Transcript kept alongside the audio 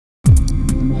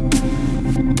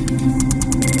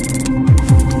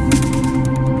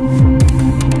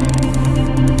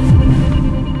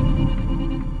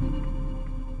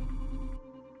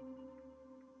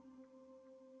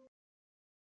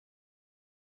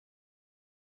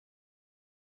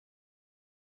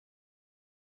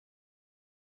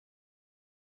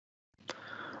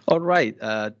All right.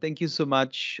 Thank you so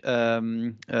much.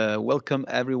 Welcome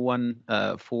everyone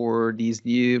for this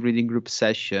new reading group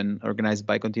session organized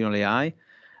by ContinualAI.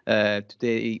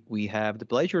 Today we have the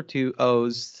pleasure to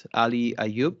host Ali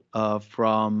Ayub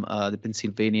from the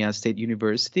Pennsylvania State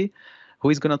University, who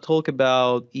is going to talk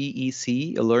about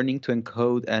EEC, learning to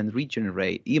encode and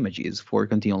regenerate images for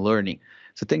continual learning.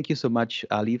 So thank you so much,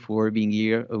 Ali, for being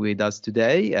here with us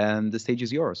today, and the stage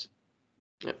is yours.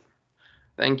 Yeah.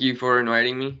 Thank you for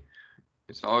inviting me.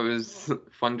 It's always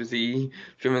fun to see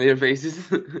familiar faces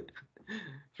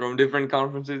from different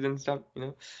conferences and stuff,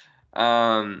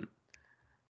 But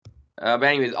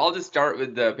anyways, I'll just start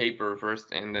with the paper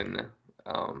first, and then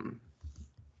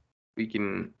we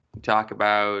can talk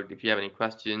about if you have any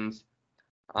questions.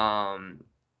 So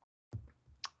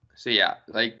yeah,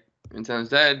 like Vincent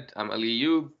said, I'm Ali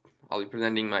Ayub. I'll be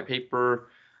presenting my paper,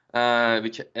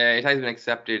 which it has been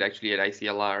accepted actually at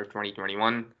ICLR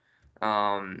 2021.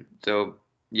 So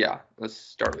yeah, let's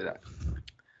start with that.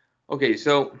 Okay,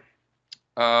 so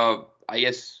I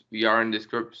guess we are in this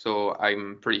group, so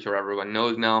I'm pretty sure everyone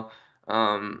knows now.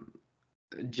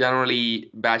 Generally,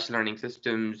 batch learning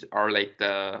systems are like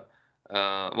the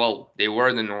well, they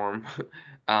were the norm.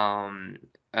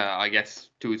 I guess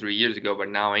 2-3 years ago, but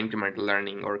now incremental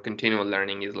learning or continual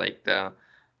learning is like the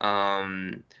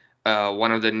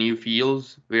one of the new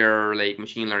fields where like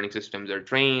machine learning systems are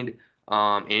trained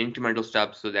in incremental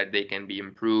steps so that they can be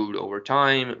improved over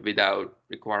time without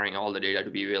requiring all the data to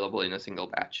be available in a single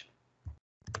batch.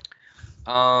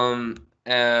 And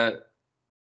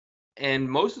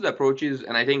most of the approaches,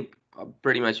 and I think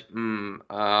pretty much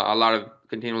a lot of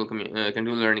continual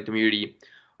learning community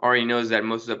already knows that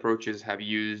most of the approaches have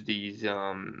used these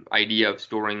idea of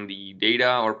storing the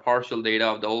data or partial data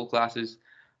of the old classes.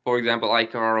 For example,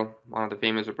 iCarl, one of the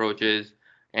famous approaches,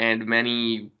 and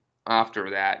many after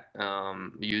that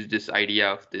use this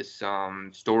idea of this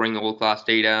storing old class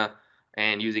data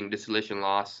and using distillation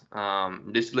loss.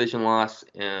 Distillation loss,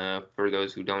 for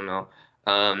those who don't know,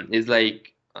 is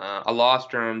like a loss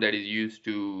term that is used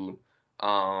to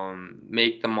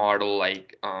make the model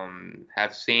like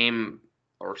have same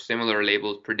or similar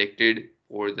labels predicted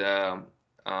for the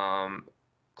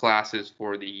classes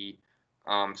for the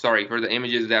for the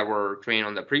images that were trained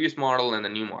on the previous model and the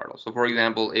new model. So for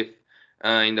example, if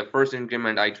in the first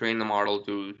increment I train the model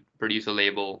to produce a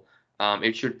label,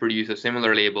 it should produce a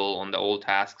similar label on the old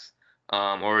tasks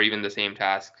or even the same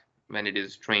task when it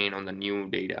is trained on the new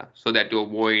data, so that to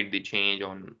avoid the change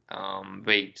on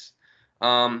weights.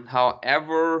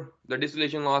 However, the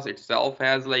distillation loss itself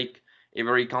has like a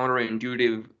very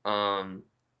counterintuitive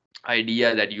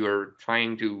idea that you are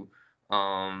trying to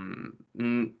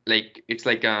like it's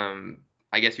like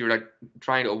I guess you're like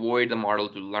trying to avoid the model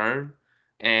to learn,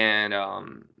 and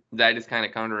that is kind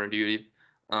of counterintuitive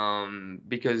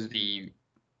because the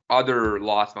other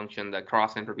loss function, the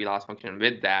cross entropy loss function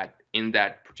with that in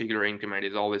that particular increment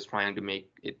is always trying to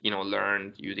make it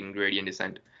learn using gradient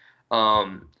descent.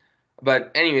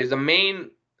 But anyways, the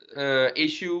main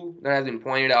issue that has been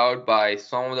pointed out by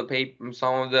some of the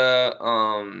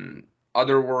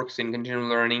other works in continual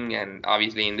learning, and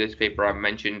obviously in this paper I've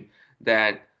mentioned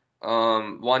that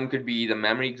one could be the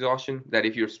memory exhaustion, that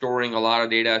if you're storing a lot of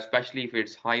data, especially if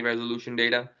it's high resolution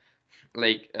data,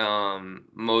 like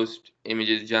most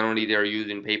images generally they're used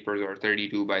in papers or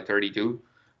 32 by 32,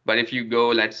 but if you go,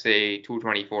 let's say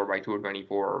 224 by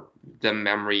 224, the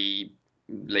memory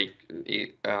like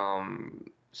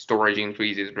storage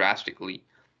increases drastically.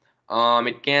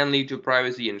 It can lead to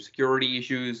privacy and security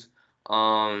issues,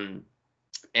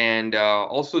 and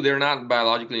also they're not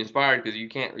biologically inspired because you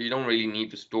don't really need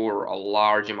to store a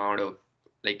large amount of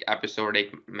like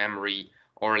episodic memory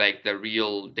or like the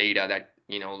real data that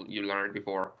you learned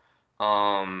before.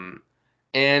 And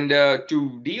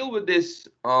to deal with this,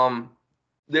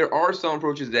 there are some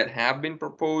approaches that have been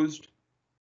proposed.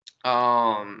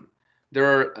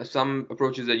 There are some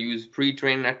approaches that use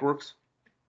pre-trained networks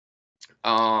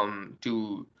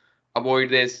to avoid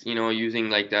this, using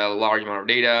like the large amount of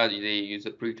data. They use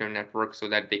a pre-trained network so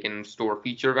that they can store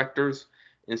feature vectors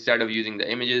instead of using the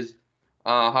images.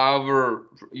 However,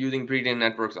 using pre-trained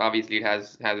networks, obviously it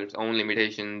has its own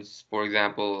limitations. For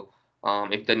example,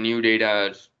 if the new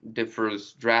data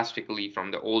differs drastically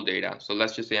from the old data. So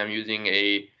let's just say I'm using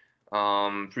a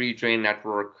pre-trained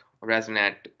network,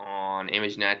 ResNet on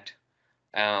ImageNet,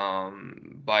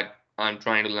 but I'm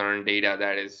trying to learn data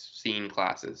that is seen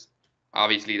classes.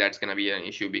 Obviously, that's going to be an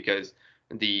issue because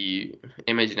the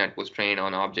ImageNet was trained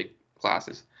on object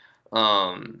classes.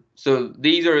 So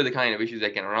these are the kind of issues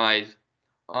that can arise.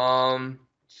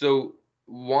 So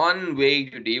one way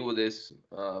to deal with this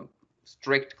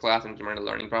strict class incremental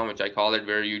learning problem, which I call it,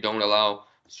 where you don't allow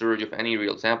storage of any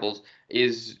real samples,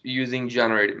 is using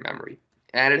generative memory.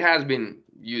 And it has been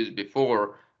used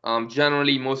before.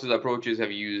 Generally, most of the approaches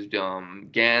have used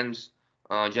GANs,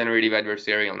 generative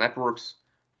adversarial networks,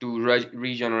 to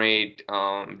regenerate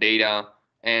data.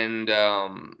 And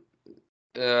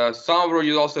some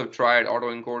approaches also have tried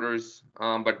autoencoders,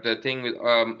 but the thing with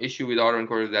issue with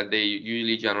autoencoders is that they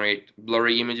usually generate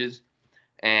blurry images,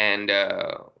 and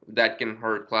that can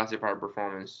hurt classifier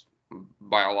performance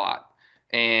by a lot.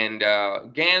 And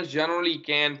GANs generally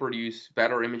can produce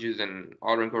better images than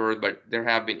autoencoders, but there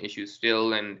have been issues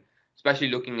still, and especially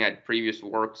looking at previous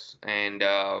works and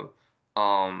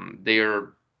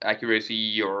their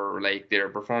accuracy or like their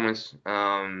performance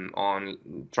on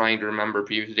trying to remember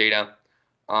previous data.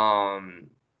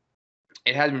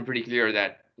 It has been pretty clear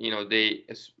that they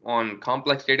on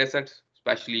complex data sets,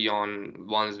 especially on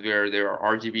ones where there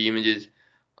are RGB images,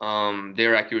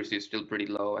 their accuracy is still pretty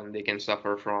low, and they can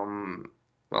suffer from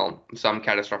some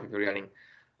catastrophic rerouting,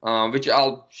 which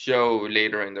I'll show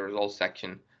later in the results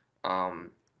section.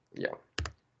 Yeah.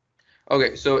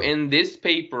 Okay, so in this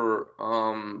paper,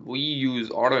 we use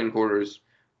autoencoders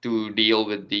to deal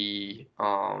with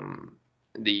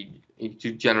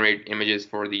to generate images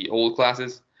for the old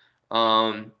classes.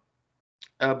 But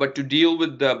to deal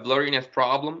with the blurriness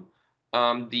problem,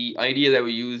 the idea that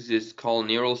we use is called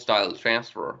neural style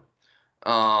transfer.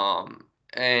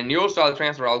 And neural style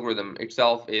transfer algorithm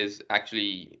itself is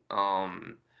actually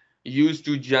used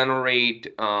to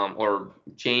generate or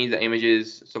change the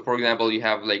images. So for example, you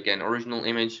have like an original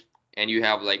image and you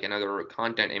have like another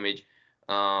content image,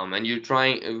 and you're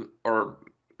trying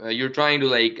to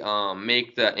like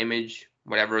make the image,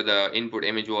 whatever the input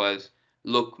image was,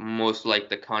 look most like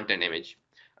the content image.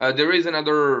 There is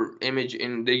another image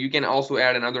in the, you can also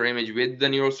add another image with the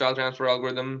neural style transfer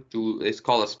algorithm it's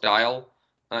called a style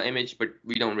image, but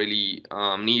we don't really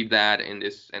need that in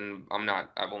this, and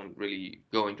I won't really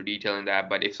go into detail in that,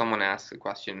 but if someone asks a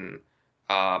question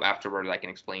afterwards, I can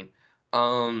explain.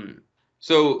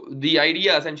 So the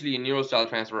idea essentially in neural style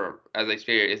transfer, as I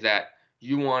stated, is that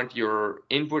you want your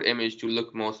input image to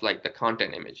look most like the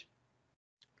content image.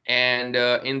 And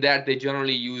in that, they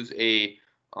generally use a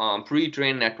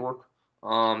pre-trained network.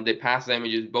 They pass the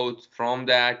images both from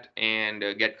that and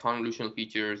get convolutional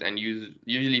features, and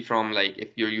usually from, like, if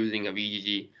you're using a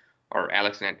VGG or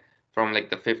AlexNet, from like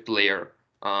the 5th layer,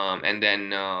 and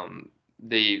then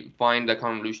they find the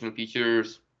convolutional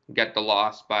features, get the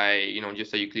loss by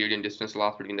just a Euclidean distance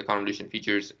loss between the convolution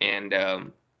features, and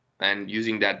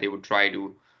using that they would try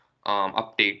to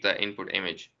update the input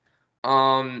image.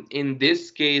 In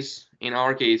this case, in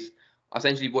our case,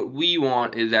 essentially what we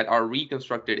want is that our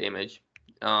reconstructed image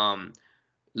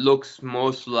looks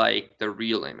most like the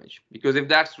real image, because if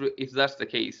that's the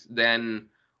case, then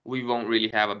we won't really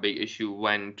have a big issue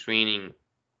when training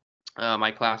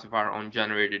my classifier on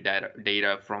generated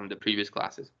data from the previous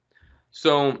classes.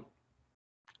 So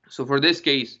for this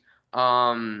case,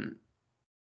 in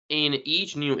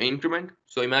each new increment,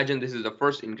 so imagine this is the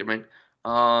first increment,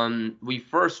 we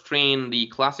first train the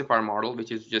classifier model,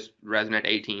 which is just ResNet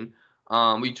 18.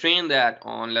 We train that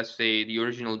on, let's say, the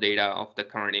original data of the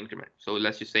current increment. So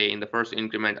let's just say in the first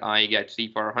increment, I get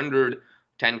CFAR 100,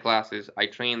 10 classes. I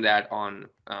train that on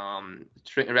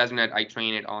ResNet. I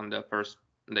train it on the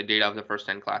data of the first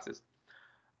 10 classes.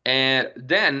 And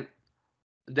then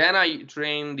I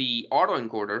train the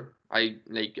autoencoder. I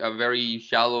like a very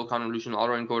shallow convolutional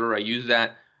autoencoder. I use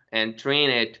that and train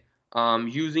it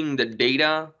using the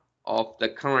data of the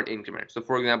current increment. So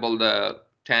for example, the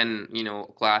 10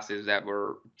 classes that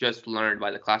were just learned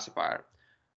by the classifier.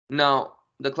 Now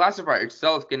the classifier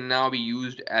itself can now be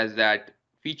used as that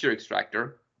feature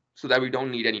extractor, so that we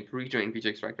don't need any pre-trained feature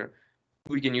extractor.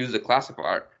 We can use the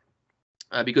classifier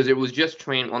because it was just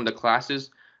trained on the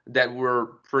classes that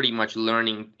were pretty much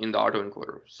learning in the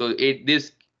autoencoder. So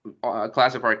this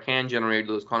classifier can generate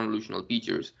those convolutional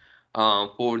features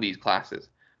for these classes.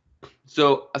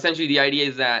 So essentially the idea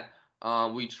is that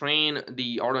we train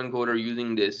the autoencoder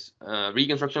using this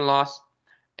reconstruction loss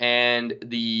and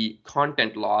the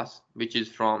content loss, which is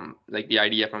from like the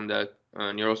idea from the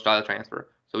neural style transfer.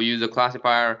 So we use a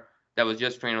classifier that was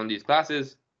just trained on these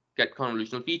classes, get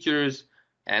convolutional features,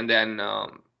 and then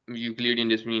Euclidean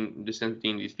distance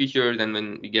between these features, and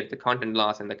then we get the content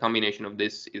loss, and the combination of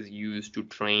this is used to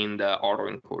train the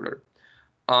autoencoder.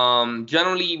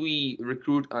 Generally, we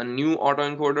recruit a new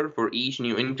autoencoder for each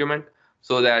new increment,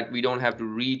 so that we don't have to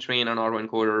retrain an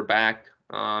autoencoder back,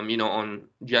 on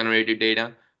generated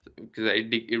data, because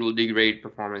it will degrade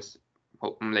performance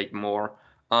like more.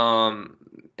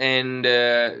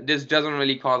 this doesn't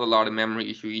really cause a lot of memory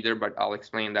issue either, but I'll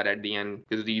explain that at the end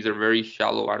because these are very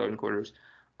shallow autoencoders.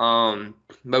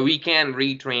 But we can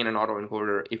retrain an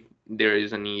autoencoder if there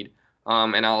is a need.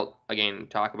 And I'll again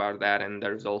talk about that in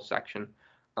the results section.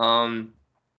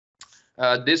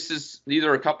 These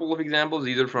are a couple of examples.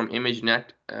 These are from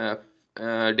ImageNet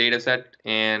dataset,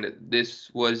 and this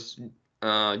was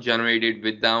generated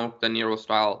without the neural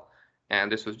style,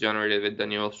 and this was generated with the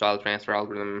neural style transfer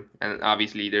algorithm. And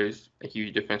obviously, there's a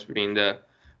huge difference between the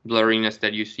blurriness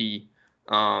that you see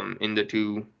in the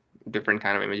two different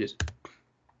kind of images.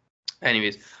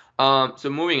 Anyways, so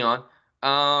moving on.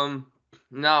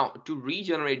 Now, to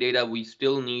regenerate data, we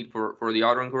still need, for the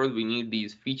autoencoders, we need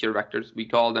these feature vectors. We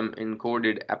call them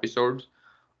encoded episodes.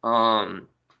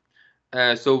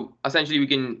 So essentially, we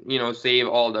can save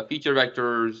all the feature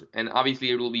vectors, and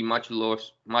obviously, it will be much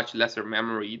lesser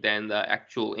memory than the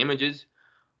actual images.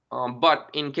 But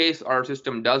in case our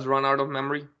system does run out of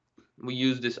memory, we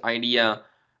use this idea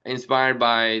inspired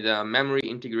by the memory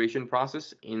integration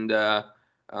process in the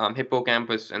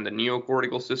hippocampus and the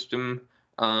neocortical system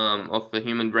of the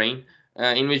human brain,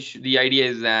 in which the idea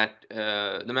is that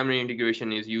the memory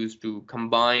integration is used to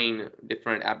combine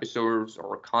different episodes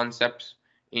or concepts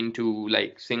into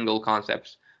like single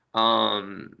concepts.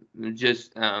 The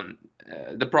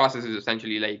process is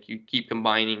essentially like you keep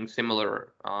combining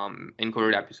similar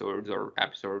encoded episodes or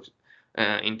episodes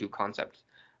into concepts.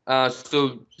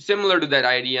 So similar to that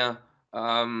idea,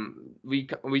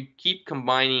 we keep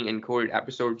combining encoded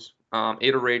episodes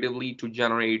iteratively to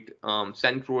generate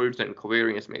centroids and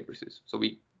covariance matrices. So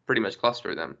we pretty much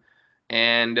cluster them,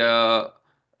 and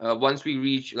once we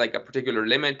reach like a particular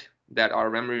limit that our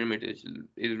memory limit is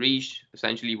reached,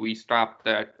 essentially we stop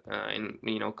that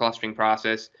clustering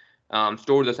process,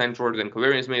 store the centroids and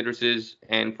covariance matrices,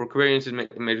 and for covariance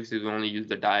matrices we only use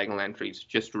the diagonal entries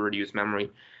just to reduce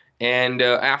memory. And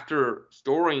after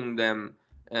storing them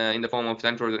in the form of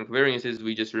centroids and covariances,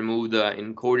 we just remove the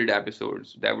encoded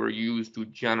episodes that were used to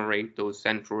generate those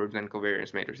centroids and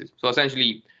covariance matrices. So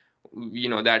essentially, we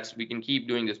can keep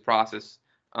doing this process,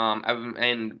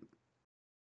 and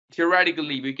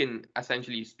theoretically, we can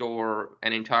essentially store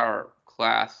an entire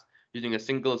class using a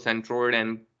single centroid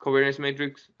and covariance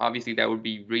matrix. Obviously, that would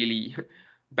be really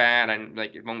bad and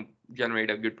like it won't generate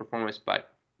a good performance.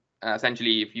 But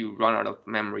essentially, if you run out of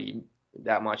memory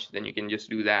that much, then you can just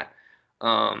do that.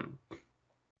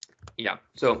 Yeah.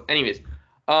 So, anyways,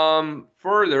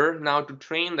 further now to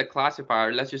train the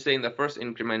classifier. Let's just say in the first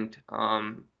increment,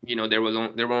 there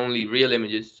were only real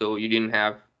images, so you didn't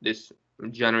have this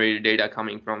generated data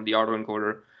coming from the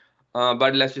autoencoder.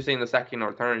 But let's just say in the second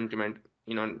or third increment,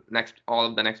 all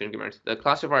of the next increments, the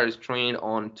classifier is trained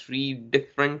on 3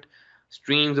 different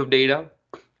streams of data.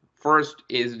 First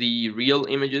is the real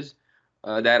images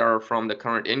that are from the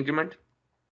current increment.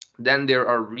 Then there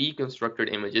are reconstructed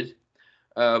images,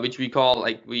 which we call,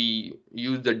 like, we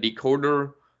use the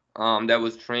decoder that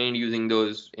was trained using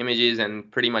those images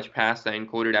and pretty much pass the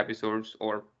encoded episodes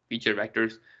or feature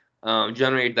vectors,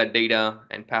 generate that data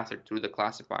and pass it through the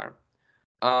classifier.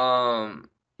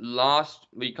 Last,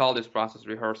 we call this process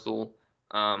rehearsal,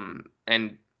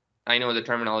 and I know the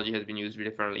terminology has been used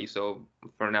differently, so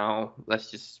for now let's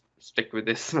just stick with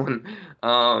this one.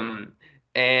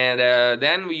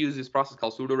 Then we use this process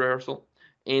called pseudo-rehearsal.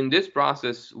 In this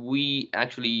process, we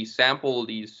actually sample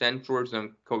these centroids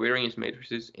and covariance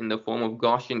matrices in the form of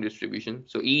Gaussian distribution.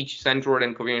 So each centroid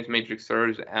and covariance matrix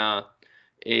serves as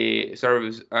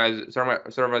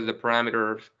the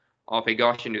parameters of a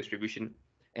Gaussian distribution,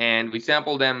 and we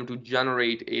sample them to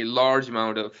generate a large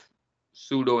amount of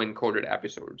pseudo-encoded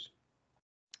episodes,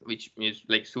 which is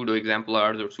like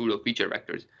pseudo-exemplars or pseudo-feature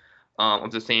vectors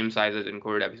of the same size as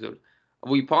encoded episodes.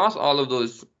 We pass all of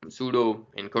those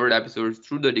pseudo-encoded episodes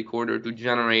through the decoder to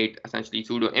generate essentially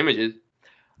pseudo-images.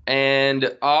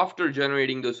 And after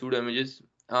generating those pseudo-images,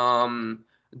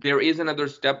 there is another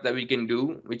step that we can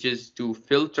do, which is to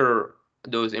filter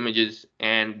those images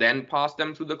and then pass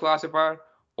them through the classifier,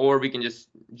 or we can just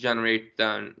generate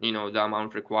the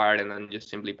amount required and then just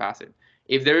simply pass it.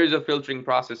 If there is a filtering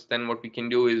process, then what we can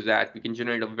do is that we can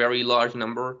generate a very large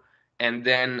number, and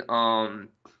then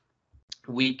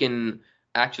we can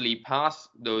actually pass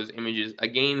those images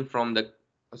again from the.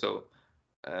 So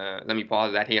let me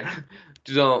pause that here.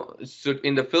 So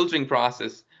in the filtering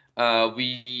process,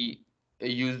 we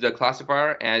use the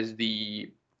classifier as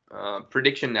the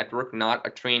prediction network, not a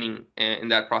training. In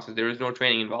that process, there is no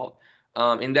training involved.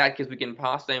 In that case, we can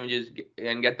pass the images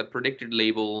and get the predicted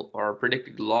label or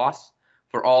predicted loss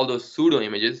for all those pseudo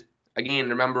images. Again,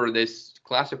 remember this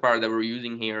classifier that we're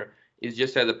using here is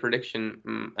just as a prediction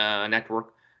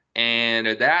network, and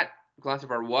that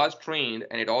classifier was trained,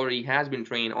 and it already has been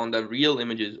trained on the real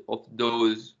images of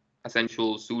those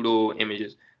essential pseudo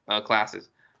images classes.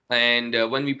 And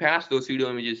when we pass those pseudo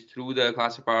images through the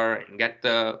classifier and get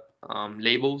the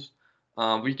labels,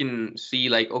 we can see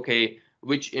like, okay,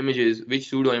 which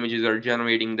pseudo images are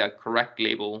generating the correct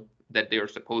label that they are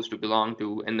supposed to belong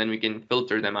to, and then we can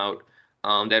filter them out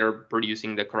that are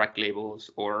producing the correct labels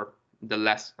or the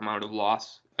less amount of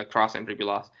loss, cross entropy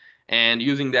loss. And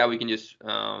using that, we can just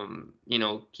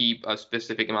keep a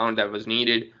specific amount that was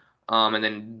needed,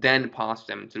 and then pass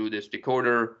them through this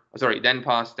decoder. Then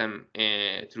pass them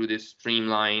through this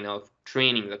streamline of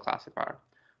training the classifier.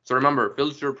 So remember,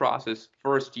 filter process,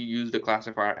 first you use the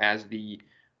classifier as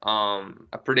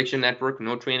a prediction network,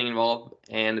 no training involved,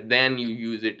 and then you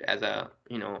use it as to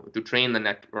train the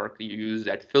network. You use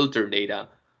that filter data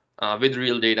with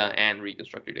real data and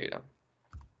reconstructed data.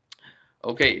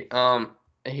 Okay,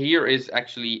 here is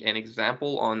actually an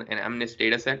example on an MNIST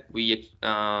dataset. We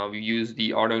use the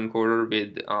autoencoder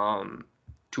with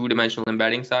two-dimensional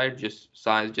embedding size just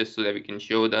so that we can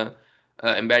show the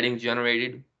embeddings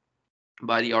generated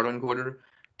by the autoencoder.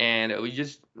 And we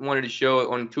just wanted to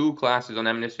show on two classes on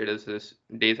MNIST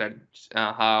datasets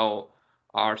how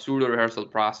our pseudo rehearsal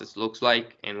process looks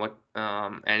like and what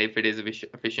and if it is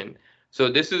efficient. So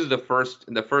this is the first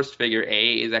figure.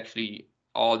 A is actually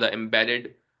all the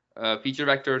embedded feature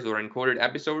vectors or encoded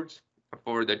episodes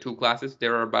for the two classes.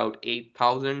 There are about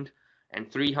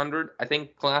 8,300, I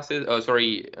think, classes.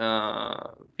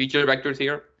 Feature vectors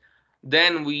here.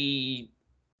 Then we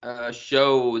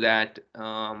show that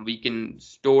we can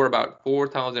store about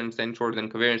 4,000 centroids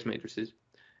and covariance matrices,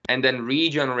 and then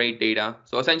regenerate data.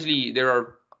 So essentially, there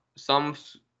are some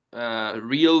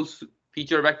real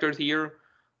feature vectors here,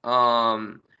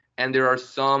 and there are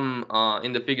some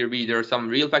in the figure B. There are some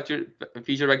real feature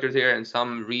vectors here, and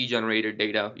some regenerated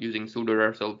data using pseudo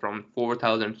rehearsal from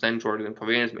 4,000 centroids and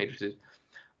covariance matrices.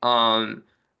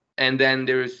 And then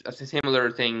there's a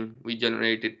similar thing we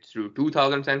generated through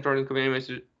 2,000 centroids and covariance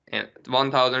matrices, and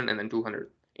 1,000, and then 200.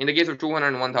 In the case of 200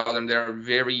 and 1,000, there are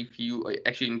very few.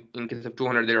 Actually, in case of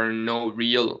 200, there are no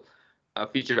real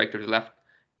feature vectors left,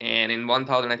 and in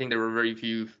 1,000, I think there were very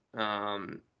few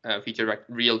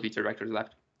real feature vectors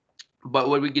left. But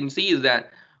what we can see is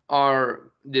that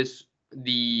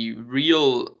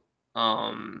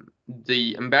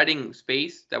the embedding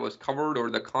space that was covered, or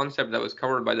the concept that was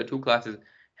covered by the two classes,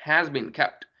 has been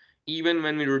kept, even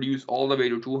when we reduce all the way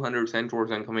to 200 centroids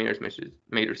and covariance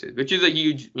matrices, which is a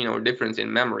huge difference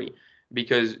in memory,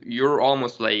 because you're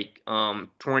almost like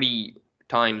 20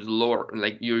 times lower,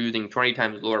 like you're using 20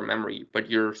 times lower memory, but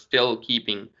you're still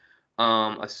keeping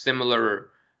a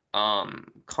similar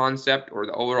concept, or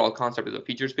the overall concept of the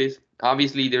feature space.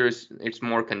 Obviously, it's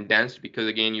more condensed, because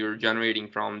again, you're generating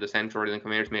from the centroids and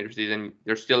covariance matrices, and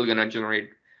they're still going to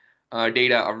generate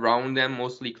data around them,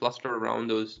 mostly clustered around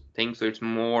those things. So it's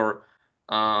more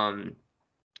kind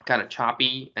of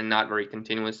choppy and not very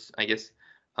continuous, I guess.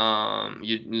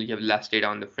 You have less data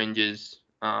on the fringes,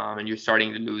 and you're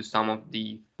starting to lose some of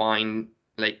the fine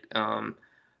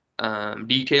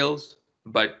details.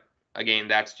 But again,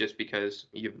 that's just because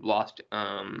you've lost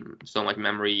so much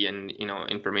memory and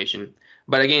information.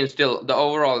 But again, still, the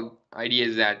overall idea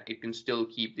is that it can still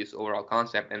keep this overall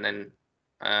concept, and then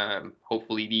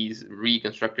hopefully these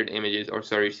reconstructed images, or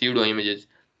pseudo images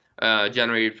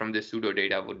generated from this pseudo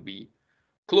data would be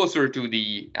closer to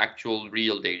the actual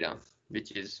real data,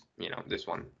 which is this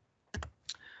one.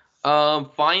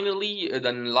 Finally,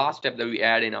 the last step that we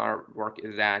add in our work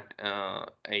is that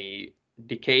a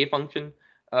decay function,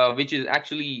 which is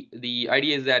actually, the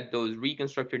idea is that those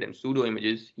reconstructed and pseudo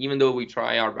images, even though we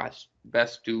try our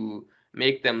best to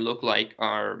make them look like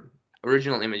our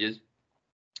original images,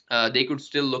 they could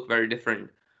still look very different,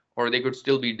 or they could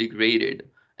still be degraded,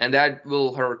 and that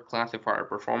will hurt classifier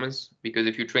performance, because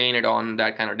if you train it on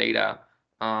that kind of data,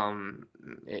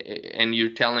 and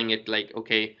you're telling it like,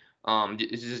 okay,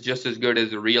 this is just as good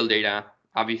as the real data,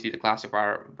 obviously the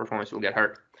classifier performance will get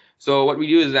hurt. So what we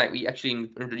do is that we actually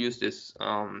introduce this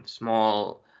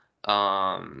small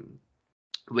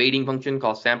weighting function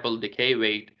called sample decay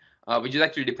weight, which is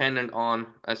actually dependent on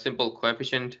a simple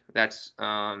coefficient that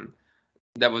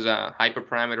was a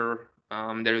hyperparameter.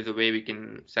 There is a way we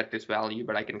can set this value,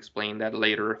 but I can explain that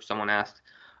later if someone asks.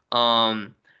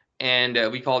 And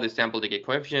we call this sample decay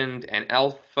coefficient, and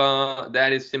alpha,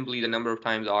 that is simply the number of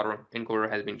times the autoencoder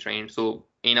has been trained. So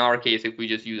in our case, if we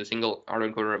just use a single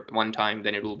autoencoder one time,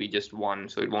 then it will be just 1,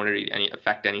 so it won't really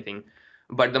affect anything.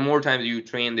 But the more times you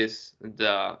train this,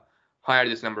 the higher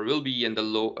this number will be, and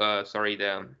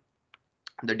the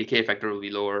decay factor will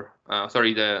be lower.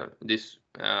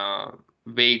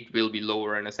 weight will be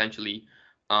lower, and essentially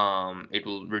it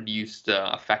will reduce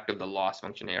the effect of the loss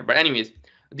function here. But anyways,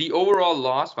 the overall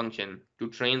loss function to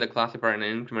train the classifier and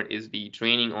an increment is the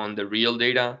training on the real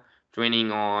data,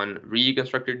 training on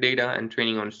reconstructed data, and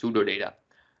training on pseudo data.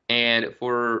 And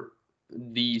for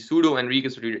the pseudo and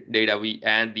reconstructed data, we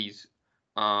add these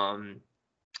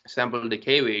sample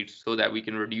decay weights so that we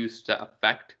can reduce the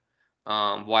effect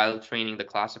while training the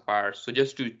classifier. So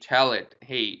just to tell it,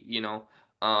 hey,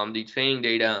 the training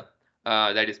data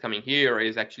that is coming here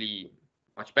is actually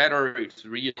much better. It's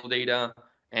real data,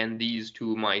 and these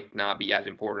two might not be as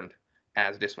important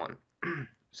as this one.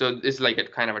 So it's like a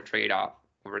kind of a trade-off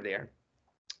over there.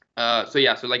 So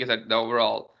yeah, so like I said, the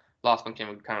overall loss function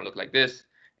would kind of look like this,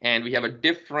 and we have a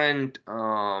different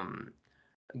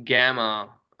gamma,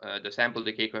 the sample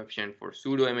decay coefficient for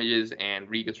pseudo images and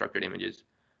reconstructed images.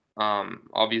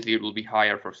 Obviously, it will be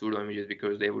higher for pseudo images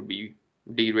because they would be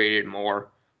degraded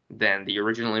more than the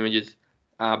original images.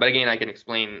 But again, I can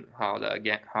explain how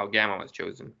gamma was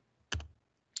chosen.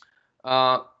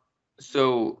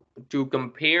 So to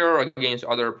compare against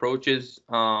other approaches,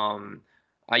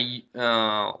 we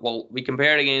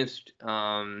compared against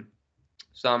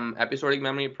some episodic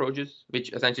memory approaches,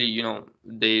 which essentially,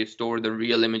 they store the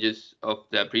real images of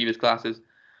the previous classes,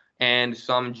 and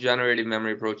some generative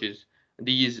memory approaches.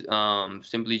 These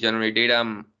simply generate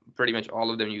data. Pretty much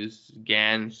all of them use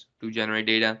GANs to generate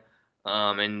data,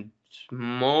 and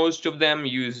most of them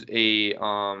use a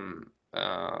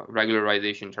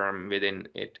regularization term within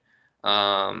it,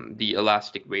 the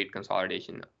elastic weight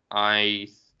consolidation.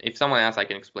 If someone asks, I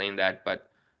can explain that, but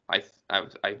I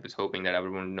was hoping that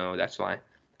everyone would know. That's why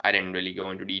I didn't really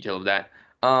go into detail of that.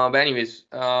 But anyways,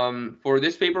 for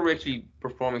this paper, we actually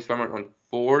performed experiment on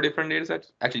 4 different data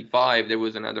sets. Actually 5. There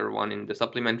was another one in the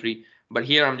supplementary. But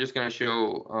here I'm just going to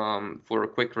show, for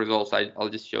quick results, I'll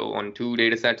just show on 2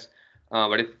 data sets.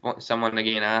 But if someone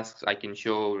again asks, I can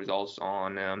show results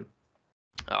on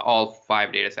all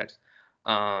 5 data sets.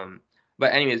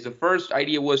 But anyways, the first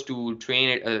idea was to train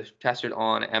it, test it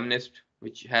on MNIST,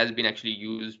 which has been actually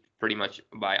used pretty much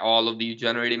by all of these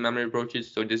generative memory approaches.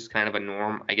 So this is kind of a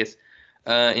norm, I guess,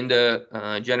 in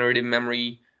the generative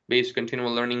memory-based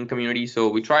continual learning community. So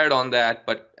we tried it on that,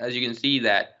 but as you can see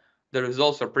that the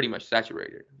results are pretty much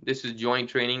saturated. This is joint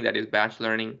training, that is batch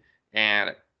learning,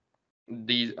 and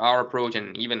our approach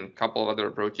and even a couple of other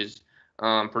approaches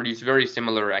produce very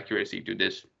similar accuracy to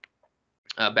this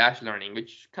batch learning,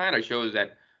 which kind of shows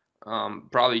that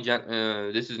probably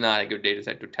this is not a good data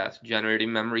set to test generative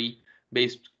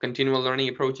memory-based continual learning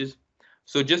approaches.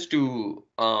 So just to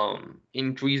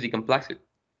increase the complexity,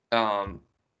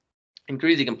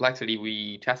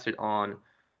 we tested on,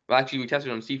 we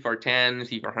tested on CFAR10,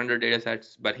 CFAR100 data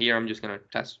sets, but here I'm just going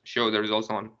to show the results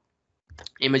on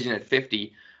ImageNet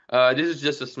 50. This is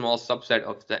just a small subset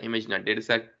of the ImageNet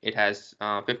dataset. It has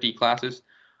 50 classes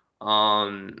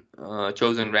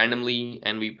chosen randomly,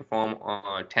 and we perform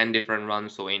 10 different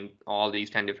runs. So in all these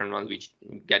 10 different runs, we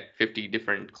get 50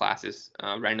 different classes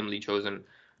randomly chosen.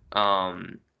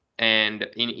 And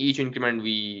in each increment,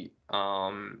 we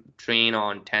train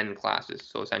on 10 classes.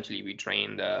 So essentially, we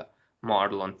train the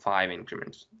model on 5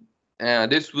 increments.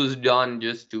 This was done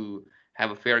just to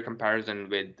have a fair comparison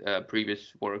with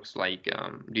previous works like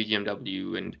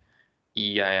DGMW and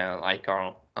EIL,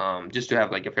 ICARL, just to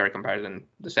have like a fair comparison.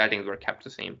 The settings were kept the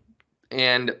same.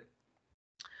 And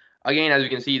again, as you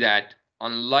can see that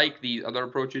unlike these other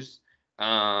approaches,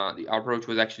 our approach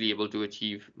was actually able to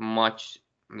achieve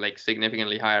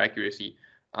significantly higher accuracy,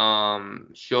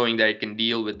 showing that it can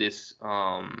deal with this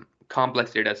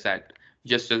complex data set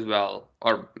just as well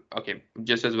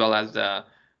as the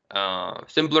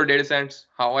simpler data sets.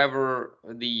 However,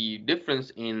 the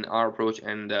difference in our approach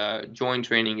and the joint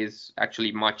training is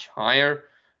actually much higher.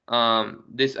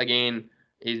 This again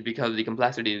is because of the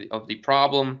complexity of the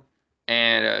problem,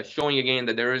 and showing again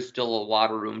that there is still a lot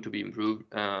of room to be improved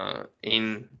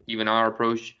in even our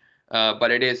approach. But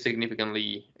it is a significant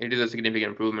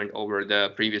improvement over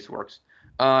the previous works.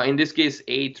 In this case,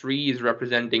 A3 is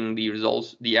representing the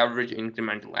results, the average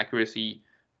incremental accuracy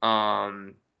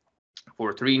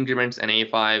for 3 increments, and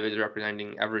A5 is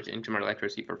representing average incremental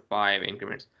accuracy for 5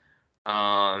 increments.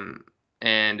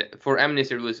 And for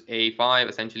MNIST, it was A5.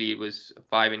 Essentially, it was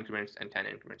 5 increments and 10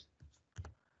 increments.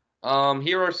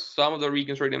 Here are some of the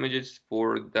reconstructed images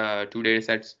for the 2 data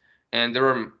sets, and there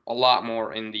are a lot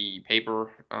more in the paper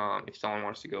if someone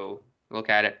wants to go look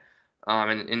at it,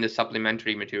 and in the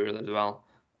supplementary material as well.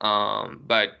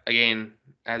 But again,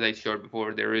 as I showed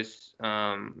before, there is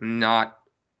not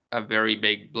a very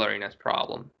big blurriness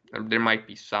problem. There might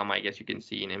be some, I guess you can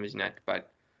see in ImageNet,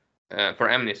 but for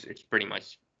MNIST, it's pretty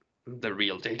much the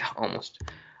real data almost.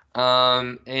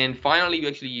 And finally, we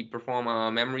actually perform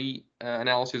a memory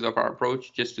analysis of our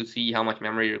approach just to see how much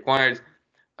memory it requires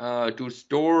to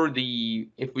store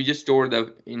if we just store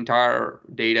the entire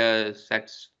data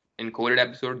sets encoded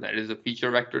episode, that is the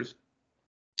feature vectors.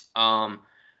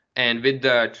 And with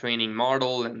the training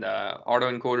model and the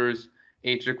autoencoders,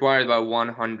 it requires about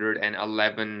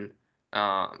 111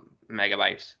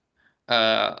 megabytes.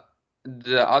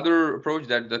 The other approach,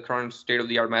 that the current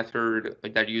state-of-the-art method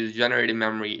that uses generative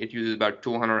memory, it uses about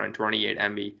 228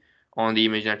 MB on the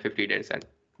ImageNet 50 dataset,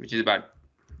 which is about,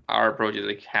 our approach is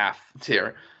like half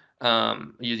there,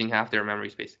 using half their memory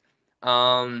space.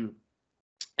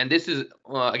 And this is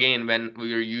again when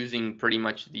we are using pretty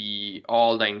much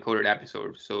all the encoded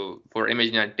episodes. So for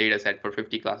ImageNet dataset for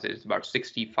 50 classes, it's about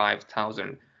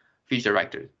 65,000 feature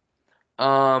vectors.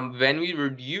 When we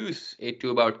reduce it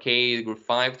to about k equals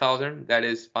 5,000, that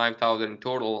is 5,000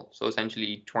 total. So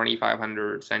essentially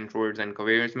 2,500 centroids and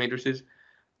covariance matrices.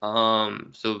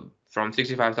 So from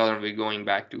 65,000, we're going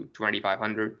back to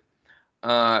 2,500.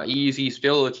 EEC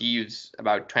still achieves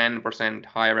about 10%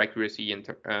 higher accuracy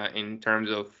in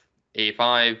terms of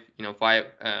A5,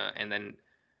 and then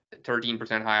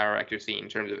 13% higher accuracy in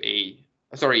terms of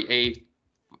A3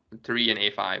 and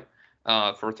A5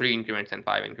 for 3 increments and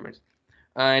 5 increments.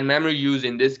 And memory use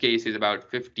in this case is about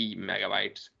 50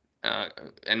 megabytes.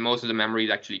 And most of the memory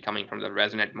is actually coming from the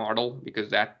ResNet model, because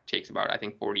that takes about, I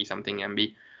think, 40 something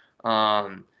MB.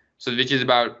 So which is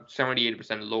about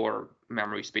 78% lower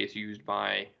memory space used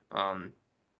by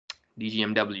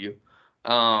DGMW,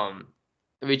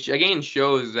 which again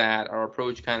shows that our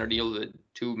approach kind of deals with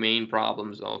two main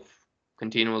problems of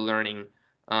continual learning.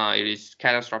 It is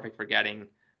catastrophic forgetting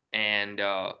and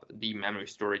the memory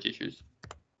storage issues.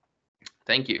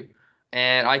 Thank you.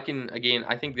 And I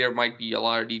think there might be a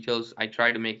lot of details. I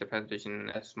tried to make the presentation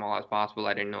as small as possible.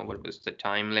 I didn't know what was the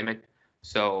time limit.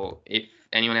 So if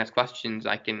anyone has questions,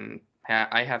 I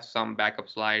have some backup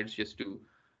slides just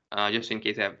in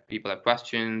case people have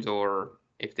questions, or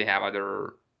if they have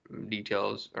other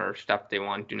details or stuff they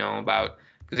want to know about.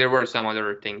 Because there were some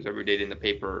other things that we did in the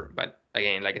paper, but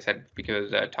again, like I said,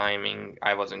 because timing,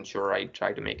 I wasn't sure. I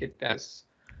tried to make it as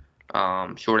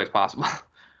short as possible.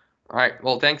 All right.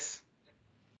 Well, thanks.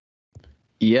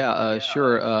 Yeah,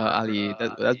 sure, Ali.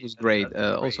 That was great.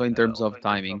 Also in terms of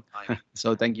timing.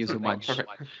 So thank you so much.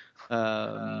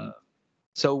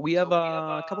 So we have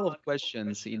a couple of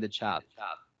questions in the chat.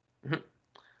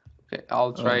 Okay,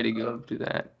 I'll try to go to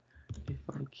that if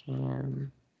I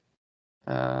can.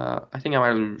 I think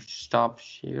I might stop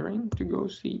sharing to go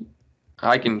see.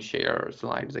 I can share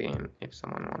slides again if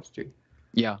someone wants to.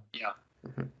 Yeah.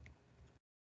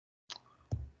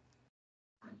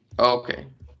 Okay.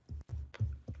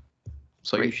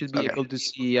 So great. You should be able to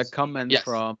see a comment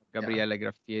from Gabriele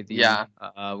Graffietti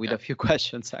with a few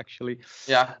questions, actually.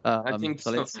 Yeah, I think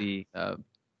so. Let's see.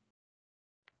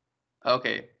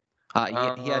 Okay.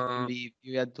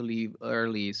 He had to leave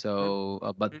early,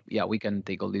 so but yeah, we can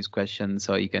take all these questions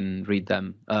so you can read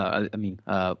them.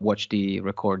 Watch the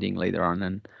recording later on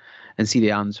and see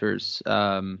the answers.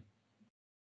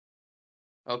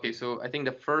 Okay, so I think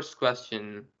the first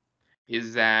question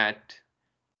is that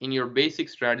in your basic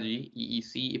strategy,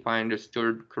 EEC, if I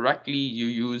understood correctly, you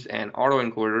use an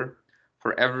autoencoder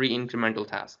for every incremental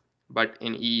task. But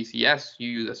in EECS, you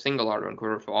use a single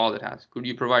autoencoder for all the tasks. Could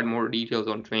you provide more details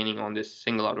on training on this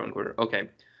single autoencoder? Okay,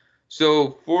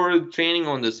 so for training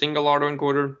on the single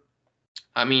autoencoder,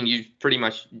 you pretty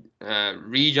much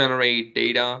regenerate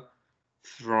data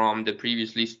from the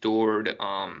previously stored,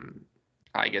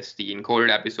 I guess, the encoded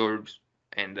episodes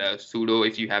and the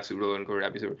if you have pseudo encoded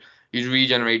episodes. You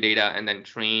regenerate data and then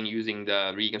train using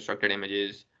the reconstructed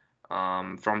images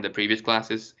from the previous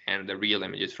classes and the real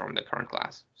images from the current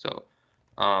class. So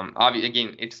obviously,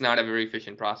 again, it's not a very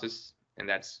efficient process, and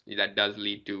that does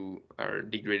lead to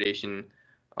degradation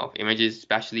of images,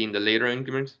 especially in the later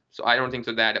increments. So I don't think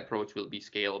that approach will be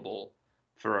scalable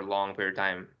for a long period of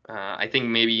time. I think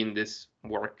maybe in this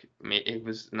work, it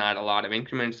was not a lot of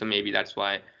increments, so maybe that's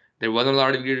why there wasn't a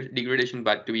lot of degradation.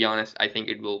 But to be honest, I think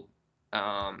it will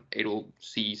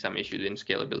see some issues in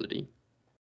scalability.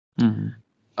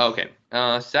 Okay.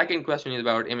 Second question is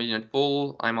about ImageNet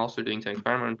full. I'm also doing some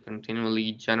experiments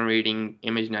continually generating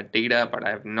ImageNet data, but I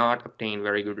have not obtained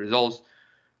very good results.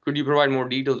 Could you provide more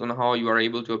details on how you are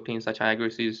able to obtain such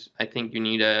accuracies? I think you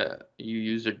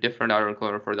use a different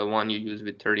autoencoder for the one you use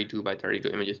with 32 by 32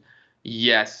 images.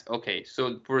 Yes. Okay.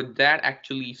 So for that,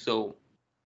 actually,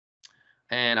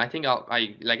 and I think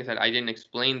like I said, I didn't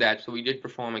explain that. So we did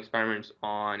perform experiments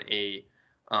on a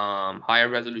higher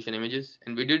resolution images,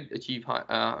 and we did achieve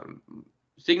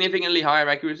significantly higher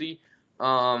accuracy.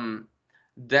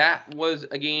 That was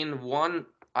again one.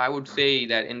 I would say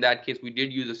that in that case we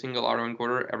did use a single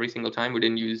autoencoder every single time. We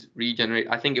didn't use regenerate.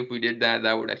 I think if we did that,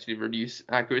 that would actually reduce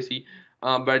accuracy.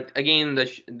 But again,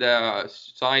 the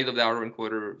size of the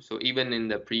autoencoder. So even in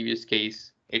the previous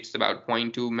case, it's about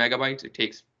 0.2 megabytes. It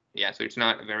takes, yeah. So it's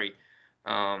not a very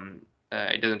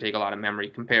it doesn't take a lot of memory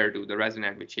compared to the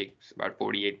ResNet, which takes about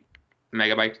 48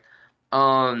 megabytes.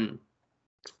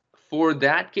 For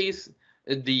that case,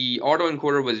 the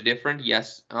autoencoder was different.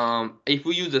 Yes, if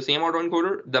we use the same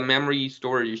autoencoder, the memory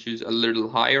storage issue is a little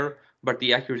higher, but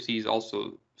the accuracy is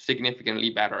also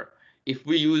significantly better. If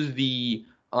we use the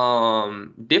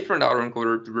different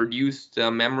autoencoder to reduce the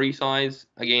memory size,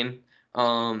 again,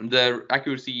 the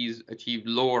accuracy is achieved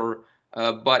lower,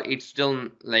 but it's still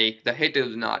like the hit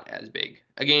is not as big.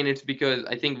 Again, it's because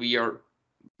I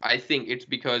think it's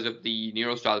because of the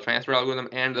neurostyle transfer algorithm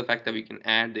and the fact that we can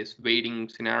add this weighting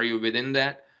scenario within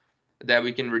that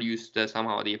we can reduce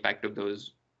somehow the effect of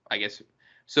those, I guess.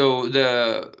 So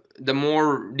the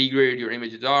more degraded your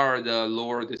images are, the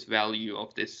lower this value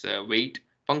of this weight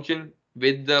function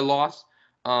with the loss,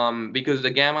 because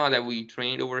the gamma that we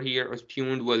trained over here was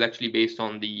tuned was actually based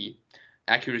on the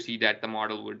accuracy that the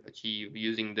model would achieve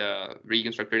using the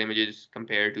reconstructed images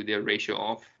compared to the ratio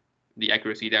of the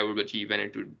accuracy that would achieve when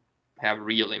it would have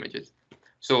real images.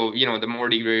 So, the more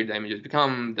degraded the images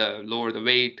become, the lower the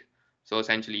weight. So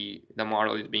essentially, the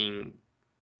model is being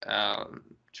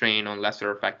trained on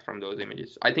lesser effect from those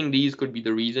images. I think these could be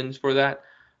the reasons for that.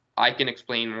 I can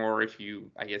explain more if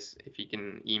you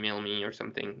can email me or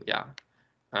something. Yeah.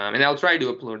 And I'll try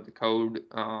to upload the code.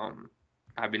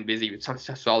 I've been busy with some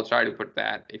stuff, so I'll try to put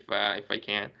that if I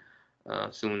can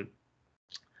soon.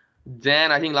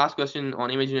 Then I think last question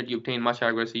on imaging that you obtain much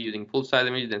accuracy using full-size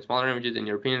images than smaller images. In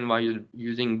your opinion, why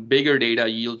using bigger data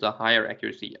yields a higher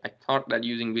accuracy? I thought that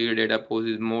using bigger data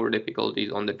poses more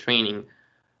difficulties on the training.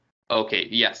 Okay,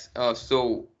 yes.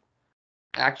 So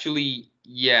actually,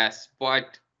 yes,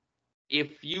 but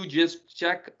if you just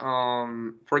check,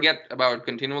 forget about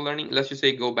continual learning. Let's just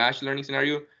say go batch learning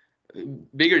scenario.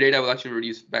 Bigger data will actually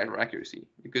produce better accuracy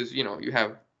because you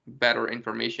have better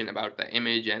information about the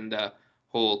image and the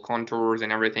whole contours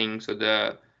and everything, so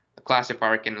the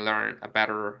classifier can learn a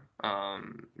better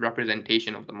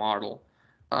representation of the model.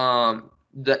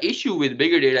 The issue with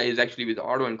bigger data is actually with the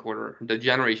autoencoder, the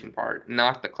generation part,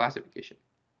 not the classification.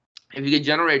 If you can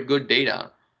generate good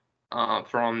data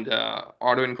from the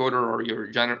autoencoder or your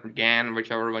GAN,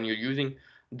 whichever one you're using,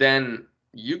 then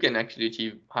you can actually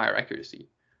achieve higher accuracy.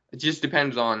 It just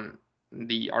depends on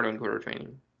the autoencoder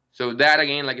training. So that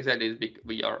again, like I said,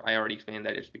 I already explained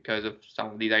that it's because of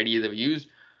some of these ideas that we used.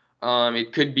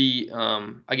 It could be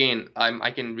again,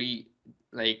 I can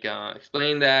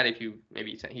explain that if you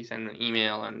maybe he send an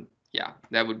email, and yeah,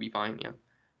 that would be fine.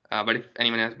 Yeah, but if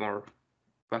anyone has more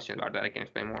questions about that, I can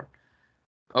explain more.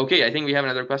 Okay, I think we have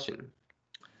another question.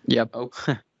 Yep.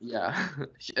 Okay. Yeah.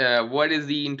 What is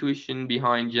the intuition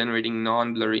behind generating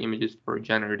non-blurry images for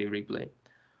generative replay?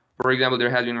 For example, there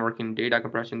has been work in data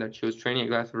compression that shows training a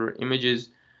classifier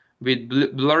images with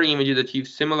blurry images achieve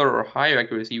similar or higher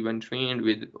accuracy when trained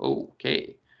with.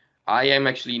 Okay, I am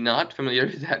actually not familiar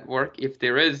with that work. If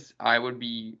there is, I would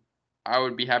be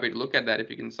happy to look at that if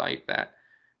you can cite that.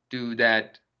 Do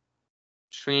that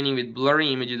training with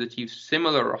blurry images achieve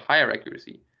similar or higher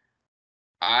accuracy?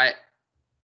 I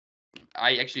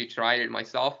actually tried it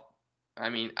myself. I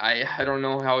mean, I don't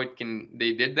know how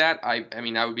they did that. I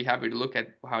mean, I would be happy to look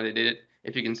at how they did it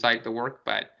if you can cite the work.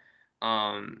 But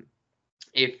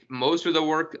if most of the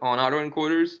work on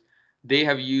autoencoders, they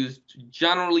have used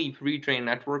generally pre-trained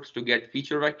networks to get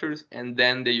feature vectors, and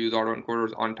then they use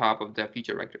autoencoders on top of the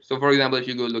feature vectors. So, for example, if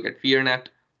you go look at FearNet,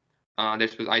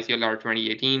 this was ICLR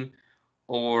 2018,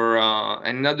 or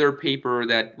another paper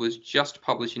that was just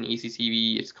published in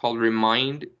ECCV, it's called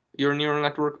Remind Your Neural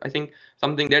Network, I think,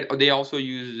 something that they also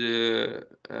use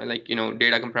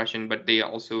data compression, but they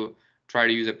also try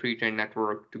to use a pre-trained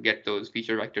network to get those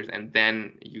feature vectors and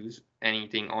then use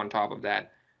anything on top of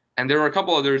that. And there are a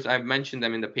couple others. I've mentioned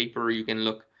them in the paper. You can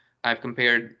look. I've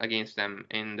compared against them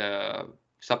in the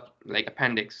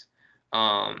appendix,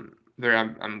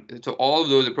 where so all of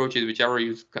those approaches, whichever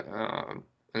use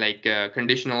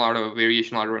conditional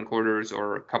variation autoencoders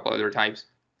or a couple other types,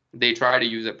 they try to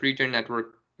use a pre-trained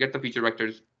network, get the feature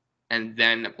vectors, and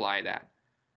then apply that.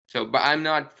 So, but I'm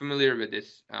not familiar with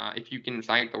this. If you can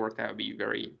cite the work, that would be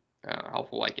very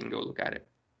helpful. I can go look at it.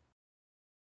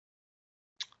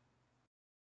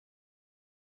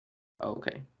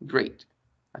 Okay, great.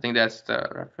 I think that's the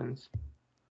reference.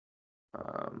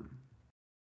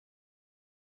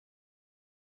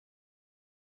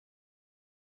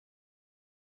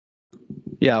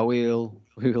 Yeah, we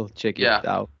will check it Yeah,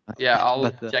 out. yeah, I'll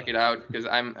But check it out because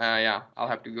I'm yeah, I'll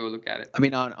have to go look at it. I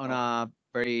mean, on a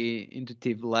very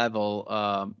intuitive level,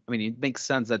 I mean, it makes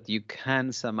sense that you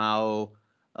can somehow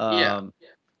Yeah,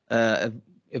 um,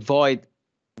 avoid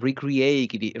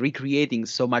recreating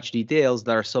so much details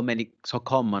that are so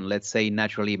common. Let's say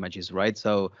natural images, right?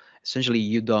 So essentially,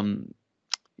 you don't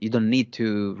need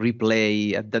to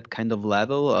replay at that kind of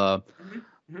level. hmm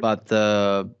hmm But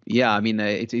yeah, I mean,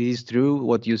 it is true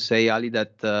what you say, Ali.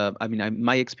 That I mean,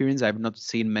 my experience, I've not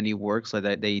seen many works like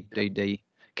that. They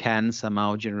can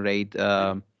somehow generate,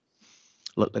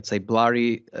 let's say,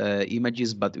 blurry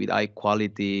images, but with high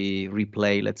quality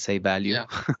replay, let's say, value. yeah,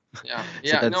 yeah,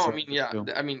 So yeah. No, I mean, that's yeah, true.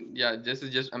 I mean, yeah. This is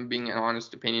just I'm being an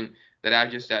honest opinion that I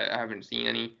haven't seen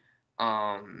any.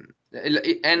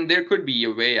 And there could be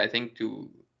a way I think to.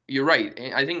 You're right.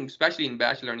 And I think especially in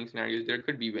batch learning scenarios, there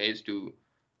could be ways to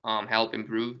help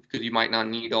improve because you might not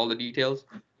need all the details.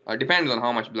 Depends on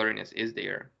how much blurriness is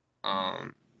there.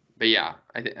 But yeah,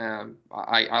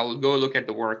 I'll go look at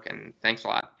the work and thanks a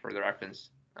lot for the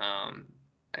reference.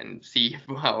 And see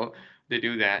how they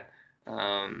do that.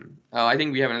 Oh, I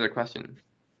think we have another question.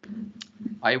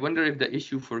 I wonder if the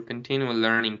issue for continual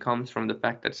learning comes from the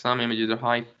fact that some images are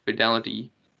high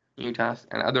fidelity, new tasks,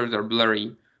 and others are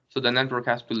blurry. So the network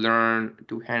has to learn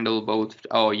to handle both.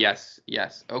 Oh, yes,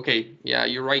 yes. Okay, yeah,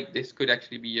 you're right. This could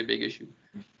actually be a big issue.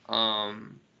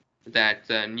 That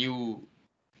new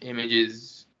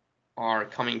images are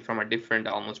coming from a different,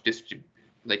 almost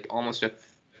a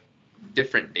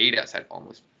different data set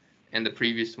almost, and the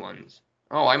previous ones.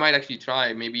 Oh, I might actually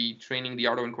try maybe training the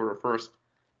autoencoder first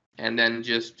and then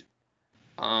just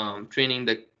training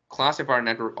the classifier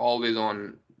network always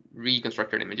on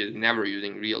reconstructed images, never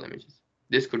using real images.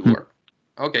 This could work.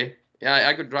 Okay, yeah,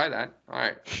 I could try that. All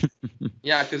right.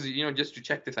 Yeah, because just to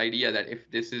check this idea that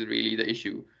if this is really the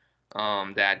issue,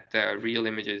 that real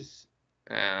images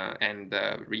and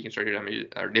the reconstructed images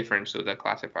are different, so the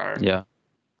classifier Yeah.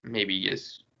 maybe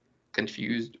is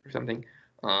confused or something.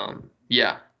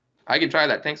 Yeah, I can try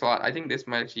that. Thanks a lot. I think this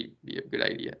might actually be a good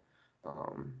idea.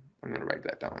 I'm gonna write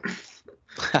that down.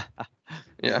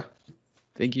 Yeah.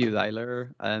 Thank you,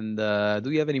 Tyler. And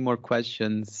do you have any more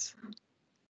questions?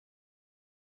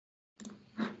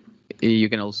 You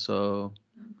can also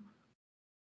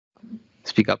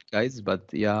speak up, guys.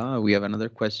 But yeah, we have another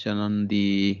question on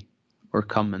the or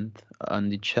comment on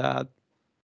the chat.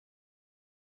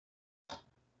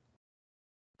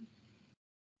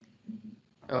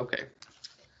 Okay.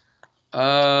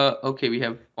 Okay, we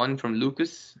have one from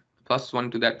Lucas,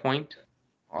 +1 to that point.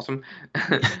 Awesome.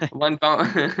 One found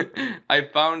I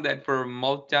found that for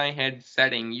multi-head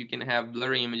setting, you can have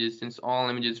blurry images since all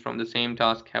images from the same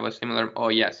task have a similar. Oh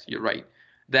yes, you're right.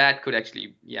 That could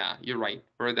actually, yeah, you're right.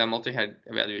 For the multi-head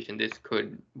evaluation, this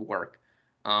could work,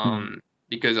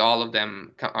 because all of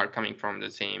them are coming from the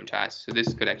same task. So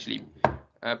this could actually,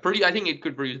 I think it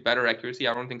could produce better accuracy.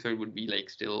 I don't think so. It would be like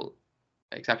still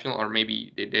exceptional, or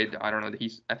maybe they did. I don't know.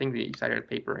 I think they cited a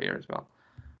paper here as well.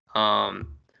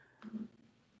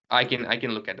 I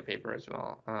can look at the paper as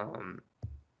well.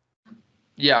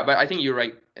 Yeah, but I think you're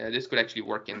right. This could actually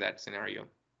work in that scenario.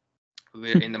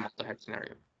 We're in the multi-head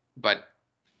scenario, but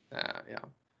yeah.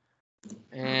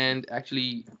 And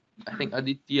actually, I think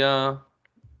Aditya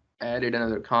added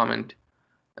another comment.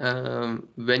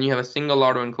 When you have a single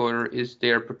autoencoder, is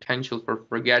there potential for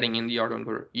forgetting in the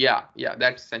autoencoder? Yeah,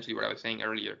 that's essentially what I was saying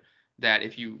earlier. That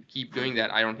if you keep doing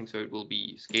that, I don't think so it will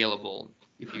be scalable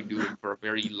if you do it for a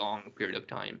very long period of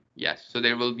time. Yes, so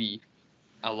there will be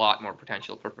a lot more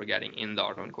potential for forgetting in the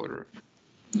autoencoder.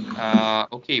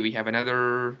 Okay, we have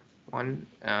another one.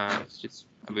 It's just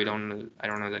I don't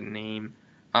know the name.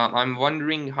 I'm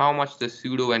wondering how much the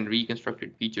pseudo and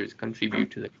reconstructed features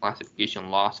contribute to the classification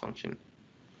loss function.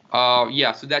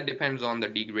 Yeah, so that depends on the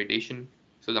degradation.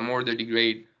 So the more they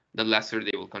degrade, the lesser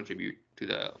they will contribute to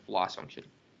the loss function.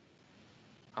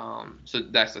 So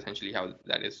that's essentially how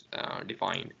that is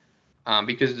defined.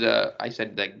 Because I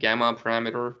said the gamma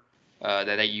parameter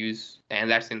that I use, and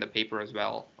that's in the paper as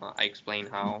well. I explain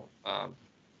how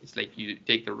it's like you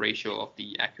take the ratio of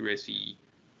the accuracy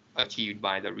achieved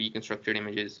by the reconstructed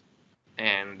images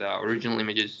and the original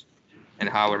images, and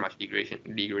however much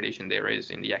degradation there is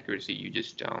in the accuracy, you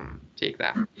just take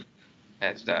that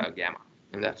as the gamma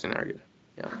in that scenario.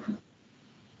 Yeah.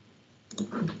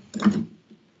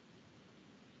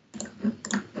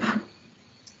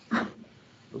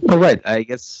 All right, I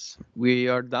guess we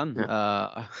are done.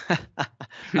 Yeah.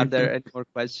 Are there any more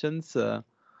questions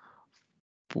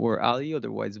for Ali?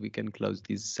 Otherwise, we can close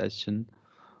this session.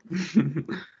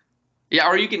 Yeah,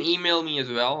 or you can email me as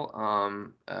well.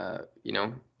 You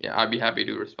know, yeah, I'd be happy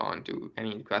to respond to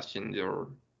any questions or,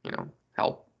 you know,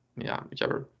 help. Yeah,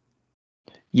 whichever.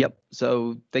 Yep.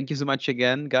 So thank you so much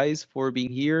again, guys, for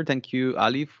being here. Thank you,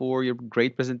 Ali, for your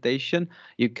great presentation.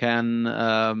 You can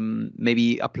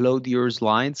maybe upload your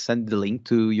slides, send the link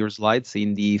to your slides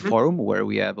in the forum where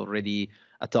we have already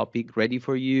a topic ready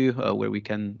for you, where we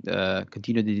can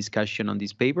continue the discussion on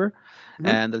this paper.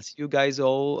 And I'll see you guys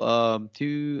all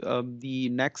to the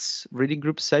next reading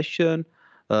group session,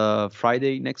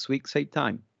 Friday next week, same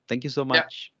time. Thank you so much. Yeah.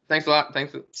 Thanks a lot.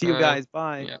 Thanks. See you guys.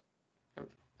 Bye. Yeah.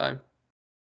 Bye.